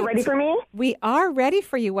 Great. You ready for me? We are ready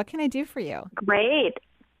for you. What can I do for you? Great.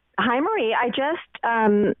 Hi, Marie. I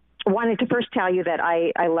just wanted to first tell you that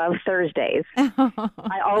I love Thursdays.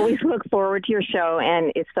 I always look forward to your show,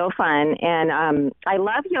 and it's so fun. And I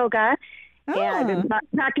love yoga. And I've been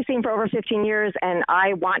practicing for over 15 years, and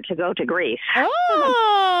I want to go to Greece.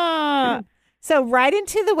 Oh! So write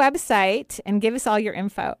into the website and give us all your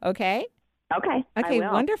info, okay? Okay. Okay,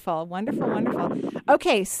 wonderful.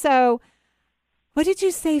 Okay, so what did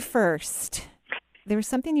you say first? There was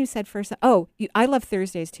something you said first. Oh, I love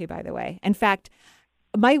Thursdays too, by the way. In fact,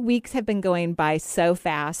 my weeks have been going by so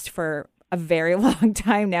fast for a very long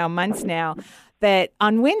time now, months now, that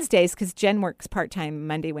on Wednesdays, because Jen works part-time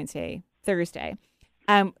Monday, Wednesday, Thursday,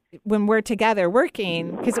 when we're together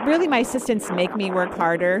working, because really my assistants make me work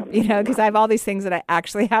harder, because I have all these things that I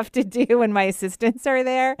actually have to do when my assistants are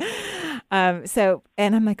there. And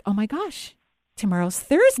I'm like, oh my gosh, tomorrow's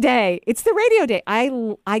Thursday. It's the radio day.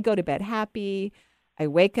 I go to bed happy. I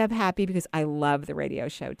wake up happy because I love the radio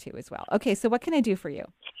show too as well. Okay, so what can I do for you?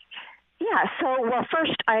 Yeah, well,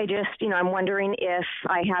 first I just, I'm wondering if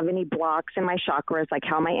I have any blocks in my chakras, like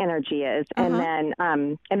how my energy is, and then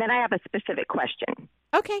I have a specific question.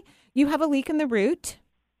 Okay, you have a leak in the root.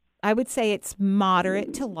 I would say it's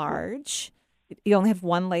moderate to large. You only have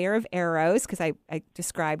one layer of arrows because I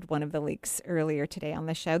described one of the leaks earlier today on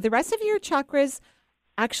the show. The rest of your chakras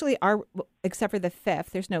actually are, except for the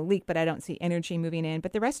fifth, there's no leak, but I don't see energy moving in.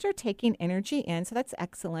 But the rest are taking energy in, so that's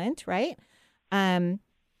excellent, right?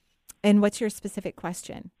 And what's your specific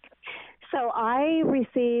question? So I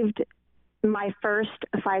received my first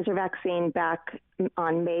Pfizer vaccine back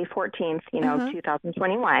on May 14th,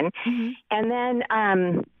 2021. And then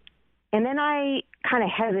I kind of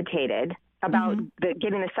hesitated about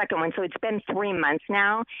getting the second one. So it's been 3 months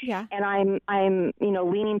now. Yeah. And I'm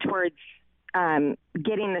leaning towards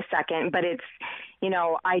getting the second, but it's,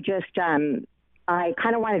 I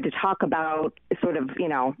kind of wanted to talk about sort of,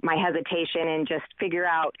 my hesitation and just figure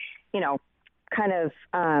out, I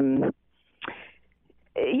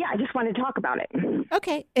just wanted to talk about it.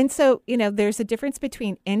 Okay. And so, there's a difference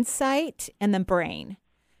between insight and the brain.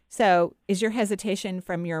 So is your hesitation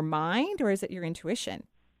from your mind or is it your intuition?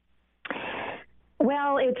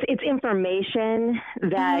 Well, it's information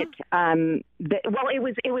that, it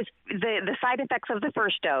was the side effects of the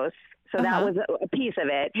first dose. So that was a piece of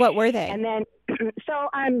it. What were they? And then,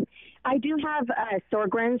 I do have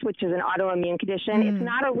Sjogren's, which is an autoimmune condition. It's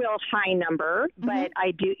not a real high number, but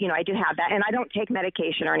I do have that, and I don't take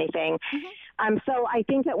medication or anything. So I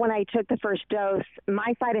think that when I took the first dose,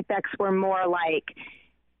 my side effects were more like,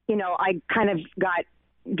 I kind of got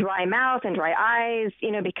dry mouth and dry eyes,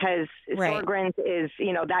 because Sjogren's is,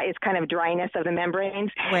 that is kind of dryness of the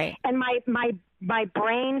membranes. Right. And my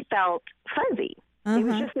brain felt fuzzy. It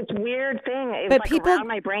was just this weird thing. It But was like around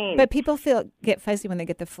my brain. But people get fuzzy when they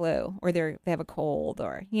get the flu or they have a cold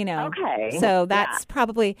or, Okay. So that's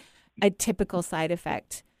probably a typical side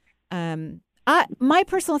effect. My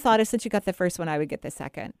personal thought is since you got the first one, I would get the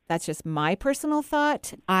second. That's just my personal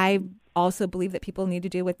thought. I also believe that people need to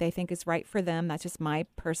do what they think is right for them. That's just my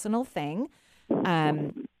personal thing.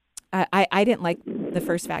 I didn't like the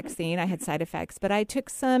first vaccine. I had side effects, but I took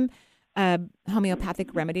some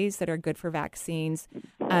homeopathic remedies that are good for vaccines.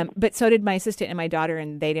 But so did my assistant and my daughter,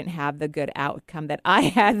 and they didn't have the good outcome that I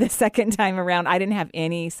had the second time around. I didn't have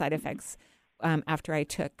any side effects after I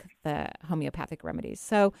took the homeopathic remedies.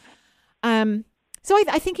 So I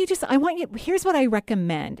think here's what I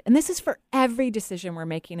recommend. And this is for every decision we're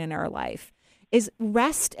making in our life is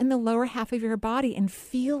rest in the lower half of your body and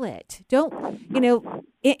feel it.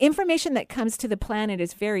 Information that comes to the planet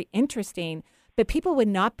is very interesting, but people would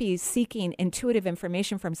not be seeking intuitive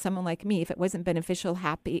information from someone like me if it wasn't beneficial,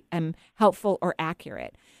 happy, helpful, or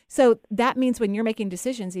accurate. So that means when you're making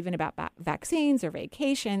decisions, even about vaccines or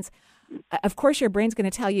vacations, of course, your brain's going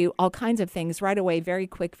to tell you all kinds of things right away, very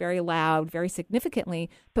quick, very loud, very significantly.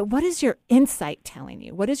 But what is your insight telling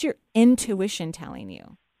you? What is your intuition telling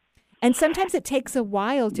you? And sometimes it takes a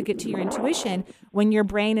while to get to your intuition when your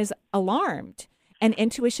brain is alarmed. And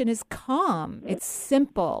intuition is calm. It's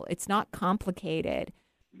simple. It's not complicated.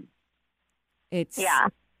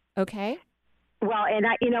 Okay. Well, and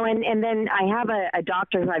and then I have a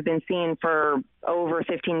doctor who I've been seeing for over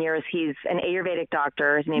 15 years. He's an Ayurvedic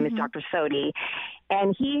doctor. His name is Dr. Sodhi.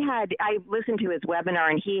 And I listened to his webinar,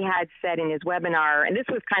 and he had said in his webinar, and this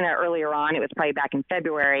was kind of earlier on, it was probably back in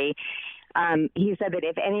February, he said that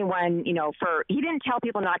if anyone, he didn't tell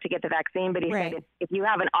people not to get the vaccine, but he said if you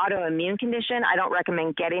have an autoimmune condition, I don't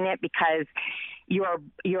recommend getting it because you're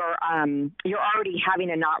already having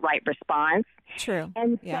a not right response. True.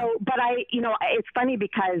 And so, but it's funny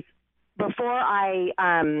because before I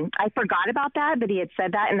forgot about that he had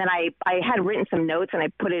said that, and then I had written some notes and I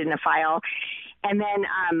put it in a file, and then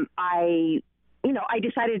I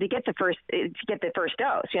decided to get the first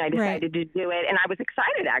dose. I decided to do it, and I was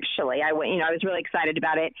excited. Actually, I went. I was really excited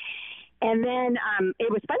about it. And then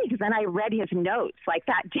it was funny because then I read his notes like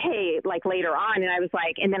that day, like later on, and I was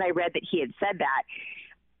like, and then I read that he had said that.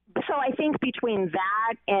 So I think between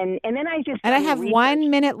that and then I just I have 1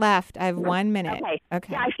 minute left. I have 1 minute.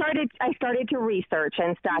 Okay. Yeah, I started to research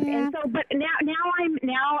and stuff, and so but now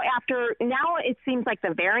it seems like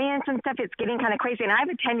the variants and stuff it's getting kind of crazy. And I have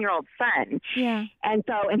a 10-year-old son. Yeah. And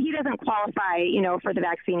he doesn't qualify, for the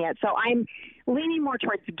vaccine yet. So I'm leaning more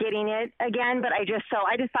towards getting it again. But I just thought,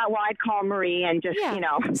 well, I'd call Marie and just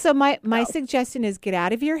So my suggestion is get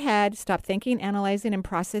out of your head, stop thinking, analyzing, and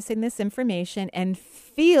processing this information, and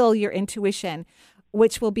feel your intuition,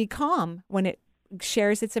 which will be calm when it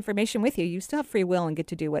shares its information with you. You still have free will and get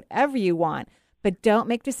to do whatever you want, but don't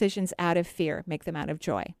make decisions out of fear. Make them out of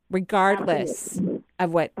joy, regardless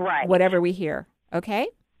of whatever we hear. Okay?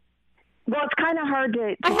 Well, it's kind of hard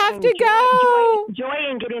to I have to go. Joy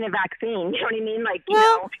in getting a vaccine. You know what I mean? Like,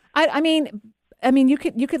 I mean, you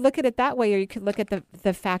could look at it that way, or you could look at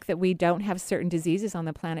the fact that we don't have certain diseases on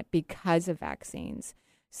the planet because of vaccines.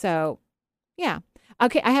 So, yeah.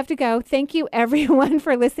 Okay, I have to go. Thank you, everyone,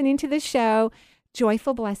 for listening to the show.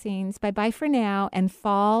 Joyful blessings. Bye-bye for now, and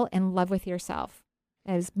fall in love with yourself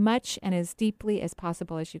as much and as deeply as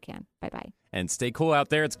possible as you can. Bye-bye. And stay cool out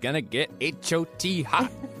there. It's going to get HOT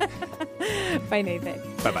hot. Bye, Nathan.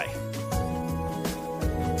 Bye-bye.